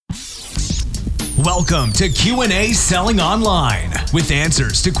Welcome to Q&A Selling Online, with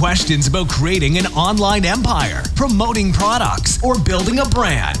answers to questions about creating an online empire, promoting products, or building a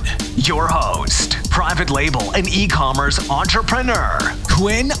brand. Your host, private label and e-commerce entrepreneur,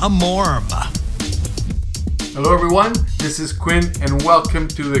 Quinn Amorm. Hello everyone, this is Quinn and welcome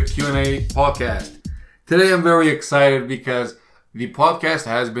to the Q&A podcast. Today I'm very excited because the podcast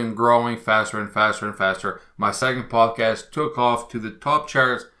has been growing faster and faster and faster. My second podcast took off to the top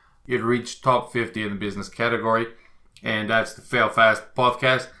charts. It reached top 50 in the business category, and that's the Fail Fast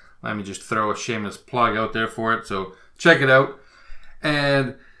podcast. Let me just throw a shameless plug out there for it, so check it out.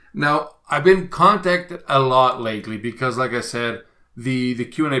 And now, I've been contacted a lot lately because, like I said, the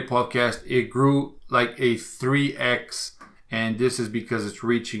Q&A podcast, it grew like a 3x, and this is because it's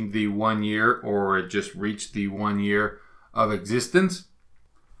reaching the 1 year, or it just reached the 1 year of existence.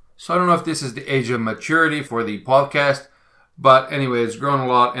 So I don't know if this is the age of maturity for the podcast, but anyway, it's grown a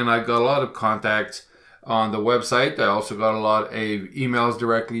lot, and I got a lot of contacts on the website. I also got a lot of emails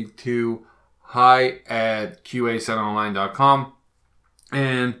directly to hi@qasellingonline.com,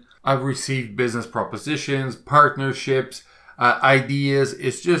 and I've received business propositions, partnerships, ideas.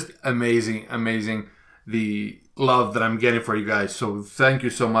 It's just amazing the love that I'm getting for you guys. So thank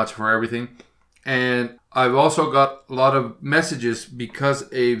you so much for everything. And I've also got a lot of messages because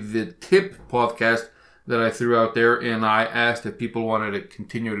of the tip podcast that I threw out there, and I asked if people wanted to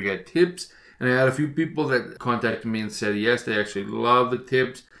continue to get tips, and I had a few people that contacted me and said yes, they actually love the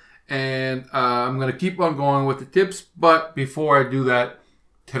tips, and I'm going to keep on going with the tips. But before I do that,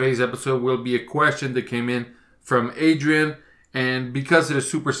 today's episode will be a question that came in from Adrian, and because it is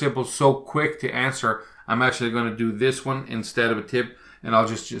super simple, so quick to answer, I'm actually going to do this one instead of a tip, and I'll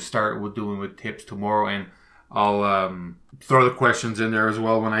just start with doing with tips tomorrow, and I'll throw the questions in there as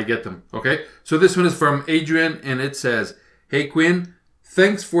well when I get them. Okay, so this one is from Adrian, and it says, "Hey Quinn,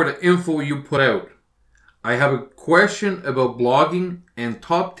 thanks for the info you put out. I have a question about blogging and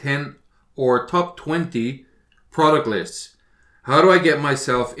top 10 or top 20 product lists. How do I get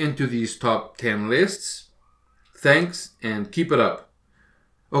myself into these top 10 lists? Thanks, and keep it up."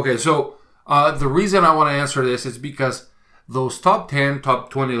 Okay, so the reason I want to answer this is because those top 10, top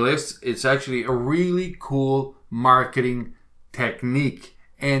 20 lists, it's actually a really cool marketing technique.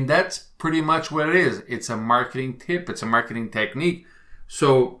 And that's pretty much what it is. It's a marketing tip. It's a marketing technique.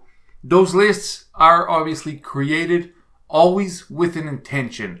 So those lists are obviously created always with an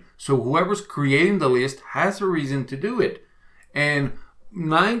intention. So whoever's creating the list has a reason to do it. And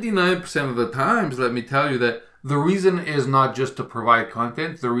 99% of the times, let me tell you that the reason is not just to provide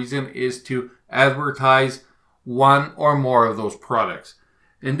content. The reason is to advertise one or more of those products.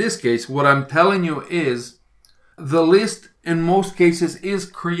 In this case, what I'm telling you is the list in most cases is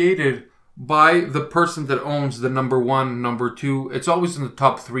created by the person that owns the number one, number two. It's always in the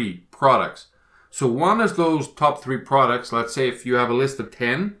top 3 products. So one of those top 3 products, let's say if you have a list of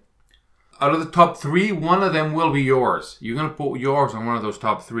 10, out of the top 3, one of them will be yours. You're going to put yours on one of those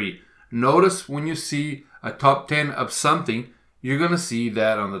top 3. Notice when you see a top 10 of something, you're going to see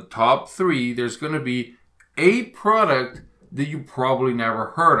that on the top 3, there's going to be a product that you probably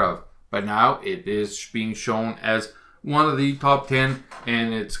never heard of, but now it is being shown as one of the top 10,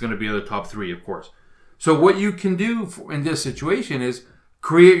 and it's going to be in the top 3, of course. So what you can do in this situation is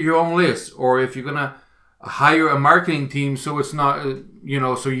create your own list, or if you're going to hire a marketing team, so it's not,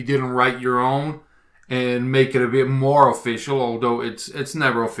 so you didn't write your own, and make it a bit more official, although it's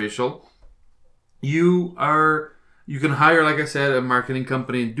never official. You can hire, like I said, a marketing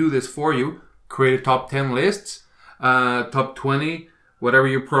company and do this for you. Create a top 10 lists, top 20, whatever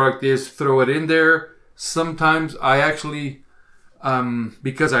your product is, throw it in there. Sometimes I actually,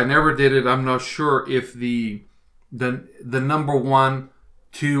 because I never did it, I'm not sure if the number 1,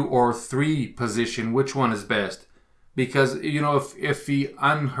 2, or 3 position, which one is best. Because, if the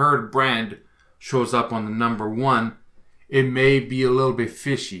unheard brand shows up on the number 1, it may be a little bit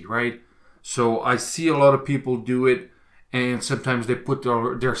fishy, right? So I see a lot of people do it, and sometimes they put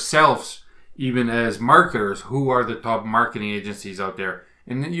their selves even as marketers, who are the top marketing agencies out there.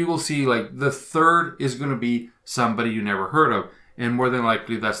 And then you will see like the 3rd is going to be somebody you never heard of. And more than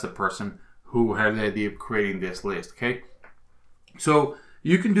likely, that's the person who had the idea of creating this list, okay? So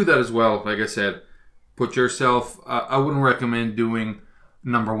you can do that as well. Like I said, put yourself, I wouldn't recommend doing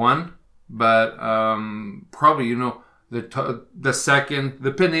number 1, but probably, the second,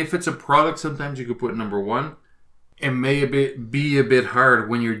 depending if it's a product, sometimes you could put number 1. It may be a bit hard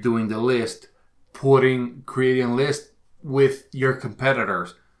when you're doing the list, creating a list with your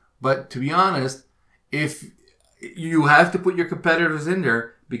competitors. But to be honest, if you have to put your competitors in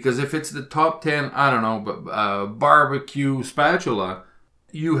there, because if it's the top 10, barbecue spatula,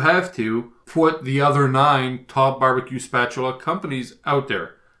 you have to put the other 9 top barbecue spatula companies out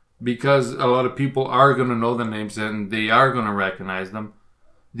there, because a lot of people are going to know the names and they are going to recognize them.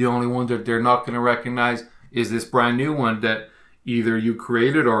 The only one that they're not going to recognize is this brand new one that either you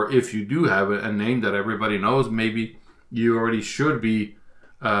created, or if you do have a name that everybody knows, maybe you already should be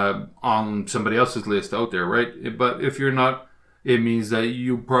on somebody else's list out there, right? But if you're not, it means that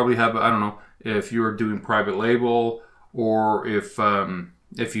you probably have, I don't know, if you're doing private label, or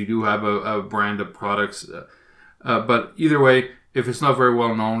if you do have a brand of products. But either way, if it's not very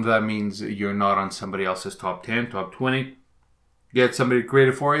well known, that means you're not on somebody else's top 10, top 20. Get somebody to create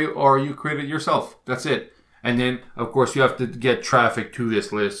it for you, or you create it yourself. That's it. And then, of course, you have to get traffic to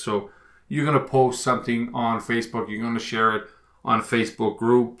this list. So you're going to post something on Facebook. You're going to share it on a Facebook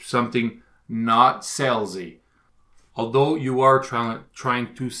group, something not salesy. Although you are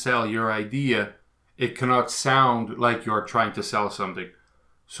trying to sell your idea, it cannot sound like you're trying to sell something.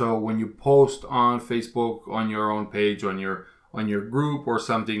 So when you post on Facebook, on your own page, on your group or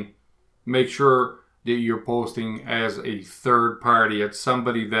something, make sure that you're posting as a third party, at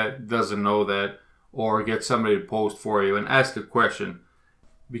somebody that doesn't know that, or get somebody to post for you and ask a question.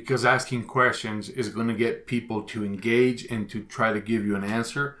 Because asking questions is going to get people to engage and to try to give you an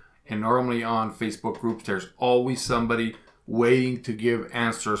answer. And normally on Facebook groups, there's always somebody waiting to give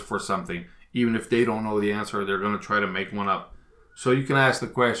answers for something. Even if they don't know the answer, they're going to try to make one up. So you can ask the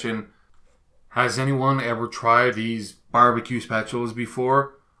question, has anyone ever tried these barbecue spatulas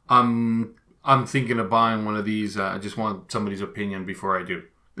before? I'm thinking of buying one of these. I just want somebody's opinion before I do.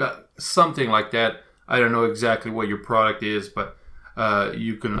 Something like that. I don't know exactly what your product is, but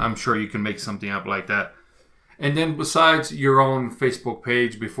I'm sure you can make something up like that. And then besides your own Facebook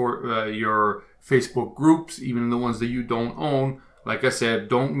page, before your Facebook groups, even the ones that you don't own, like I said,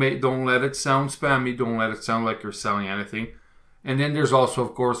 don't let it sound spammy. Don't let it sound like you're selling anything. And then there's also,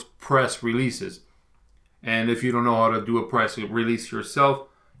 of course, press releases. And if you don't know how to do a press release yourself,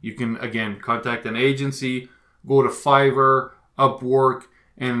 you can, again, contact an agency, go to Fiverr, Upwork,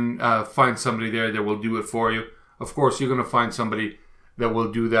 and find somebody there that will do it for you. Of course, you're going to find somebody that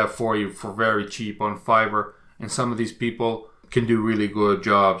will do that for you for very cheap on Fiverr. And some of these people can do really good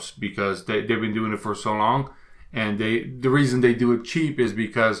jobs because they've been doing it for so long. And the reason they do it cheap is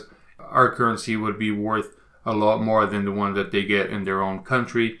because our currency would be worth a lot more than the one that they get in their own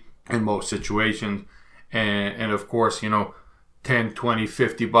country in most situations. And of course, 10, 20,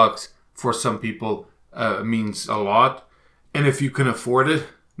 $50 for some people means a lot. And if you can afford it,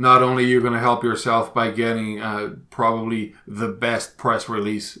 not only you're going to help yourself by getting probably the best press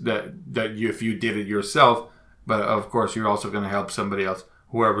release that if you did it yourself, but of course you're also going to help somebody else,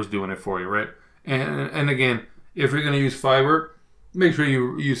 whoever's doing it for you, right? And again, if you're going to use Fiverr, make sure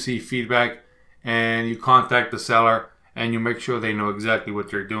you see feedback and you contact the seller and you make sure they know exactly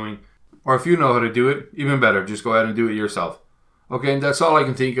what they're doing. Or if you know how to do it, even better, just go ahead and do it yourself. Okay, and that's all I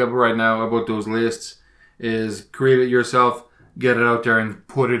can think of right now about those lists, is create it yourself, get it out there, and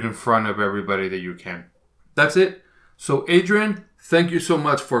put it in front of everybody that you can. That's it. So Adrian, thank you so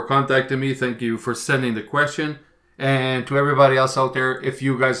much for contacting me. Thank you for sending the question. And to everybody else out there, if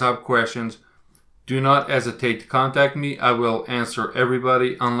you guys have questions, do not hesitate to contact me. I will answer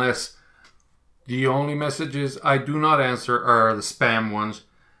everybody, unless the only messages I do not answer are the spam ones.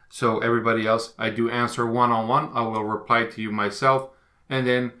 So everybody else, I do answer one-on-one. I will reply to you myself. And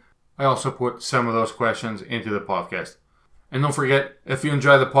then I also put some of those questions into the podcast. And don't forget, if you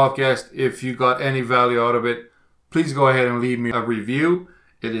enjoy the podcast, if you got any value out of it, please go ahead and leave me a review.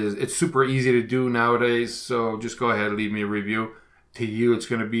 It's super easy to do nowadays. So just go ahead and leave me a review. To you, it's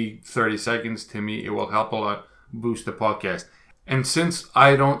going to be 30 seconds. To me, it will help a lot boost the podcast. And since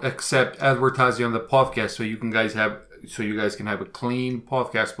I don't accept advertising on the podcast, so you guys can have a clean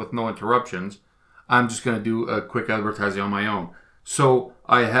podcast with no interruptions, I'm just going to do a quick advertising on my own. So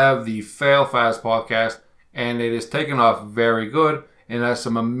I have the Fail Fast podcast, and it is taken off very good, and has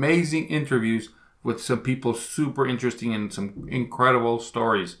some amazing interviews with some people super interesting and some incredible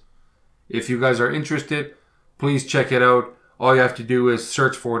stories. If you guys are interested, please check it out. All you have to do is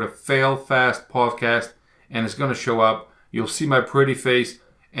search for the Fail Fast podcast, and it's going to show up. You'll see my pretty face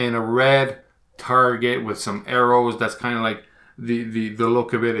and a red target with some arrows. That's kind of like the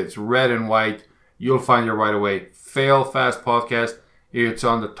look of it. It's red and white. You'll find it right away. Fail Fast podcast. It's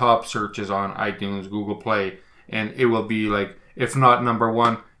on the top searches on iTunes, Google Play, and it will be like, if not number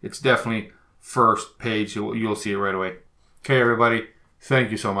one, it's definitely first page. You'll see it right away. Okay, everybody.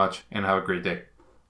 Thank you so much, and have a great day.